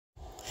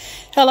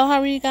Hello,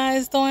 how are you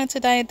guys doing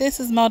today?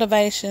 This is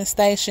Motivation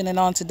Station, and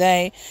on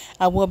today,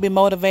 I will be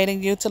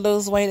motivating you to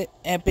lose weight,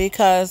 and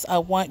because I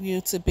want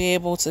you to be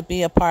able to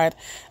be a part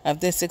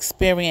of this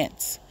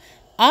experience.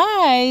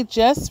 I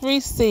just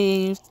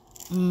received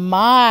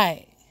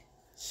my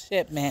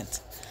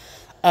shipment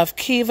of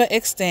Kiva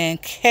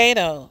Extend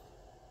Keto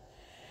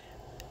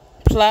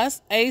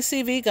plus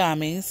ACV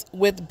gummies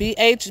with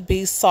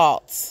BHB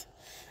salts.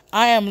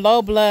 I am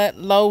low blood,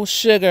 low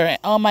sugar, and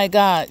oh my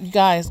God, you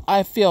guys,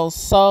 I feel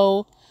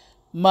so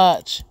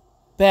much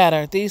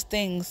better. These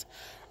things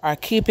are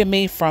keeping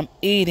me from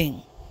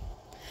eating.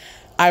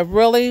 I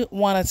really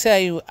want to tell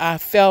you, I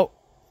felt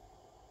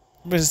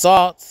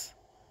results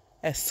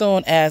as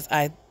soon as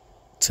I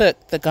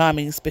took the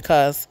gummies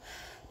because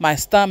my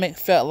stomach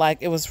felt like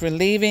it was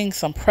relieving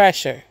some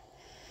pressure.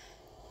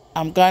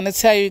 I'm going to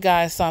tell you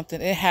guys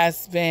something. It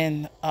has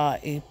been an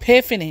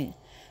epiphany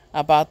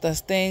about the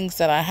things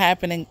that are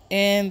happening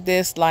in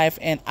this life,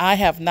 and I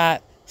have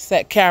not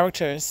set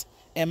characters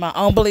in my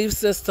own belief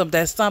system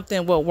that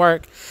something will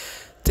work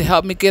to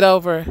help me get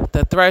over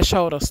the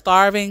threshold of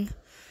starving,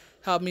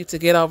 help me to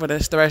get over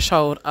this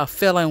threshold of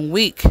feeling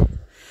weak.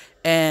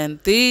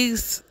 And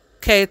these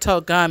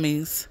keto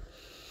gummies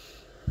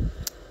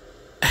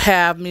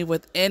have me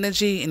with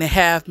energy and they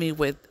have me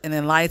with an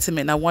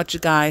enlightenment, and I want you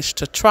guys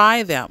to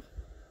try them.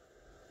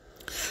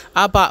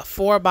 I bought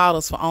 4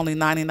 bottles for only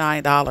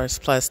 $99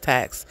 plus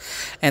tax,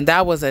 and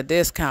that was a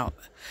discount.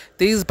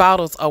 These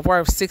bottles are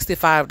worth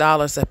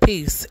 $65 a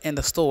piece in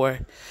the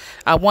store.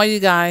 I want you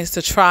guys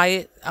to try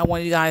it. I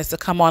want you guys to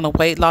come on a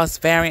weight loss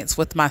variance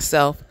with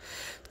myself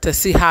to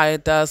see how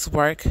it does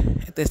work.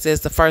 This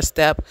is the first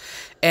step.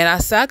 And I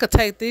said I could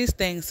take these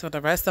things for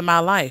the rest of my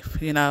life,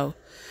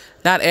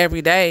 not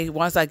every day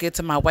once I get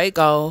to my weight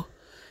goal.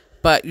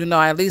 But,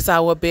 at least I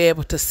will be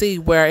able to see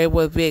where it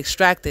will be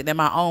extracted in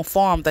my own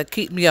form to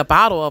keep me a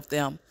bottle of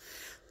them.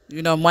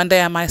 One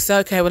day I might say,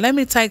 okay, well, let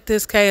me take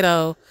this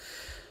keto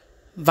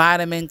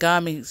vitamin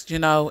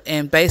gummies,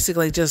 and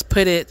basically just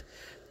put it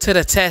to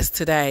the test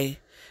today.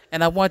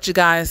 And I want you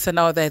guys to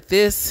know that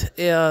this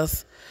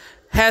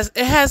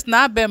has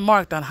not been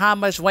marked on how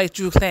much weight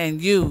you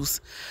can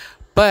use.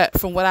 But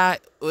from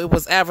what it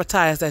was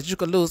advertised that you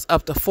could lose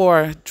up to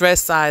 4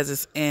 dress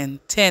sizes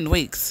in 10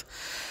 weeks.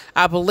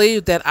 I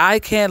believe that I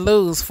can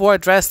lose 4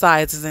 dress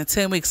sizes in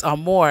 10 weeks or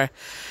more.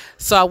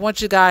 So I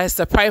want you guys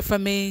to pray for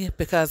me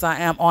because I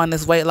am on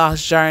this weight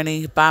loss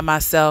journey by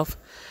myself.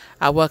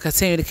 I will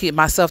continue to keep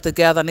myself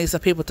together. I need some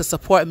people to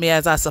support me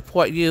as I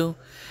support you.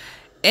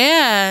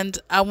 And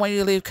I want you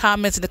to leave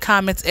comments in the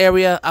comments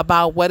area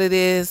about what it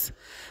is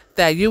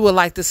that you would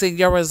like to see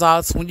your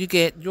results when you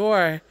get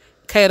your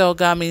keto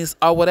gummies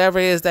or whatever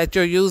it is that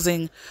you're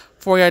using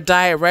for your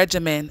diet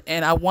regimen.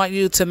 And I want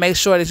you to make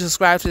sure that you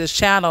subscribe to this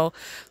channel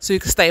so you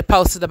can stay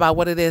posted about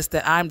what it is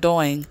that I'm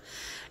doing.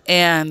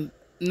 And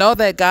know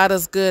that God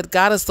is good.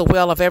 God is the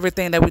will of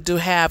everything that we do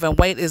have. And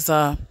weight is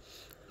a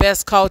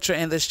best culture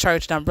in this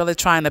church. And I'm really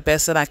trying the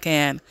best that I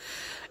can.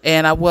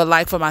 And I would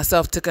like for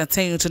myself to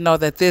continue to know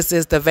that this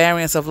is the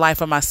variance of life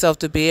for myself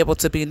to be able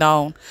to be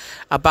known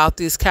about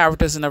these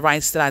characters and the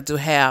rights that I do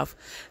have.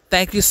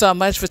 Thank you so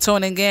much for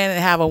tuning in and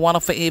have a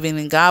wonderful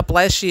evening. God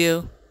bless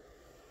you.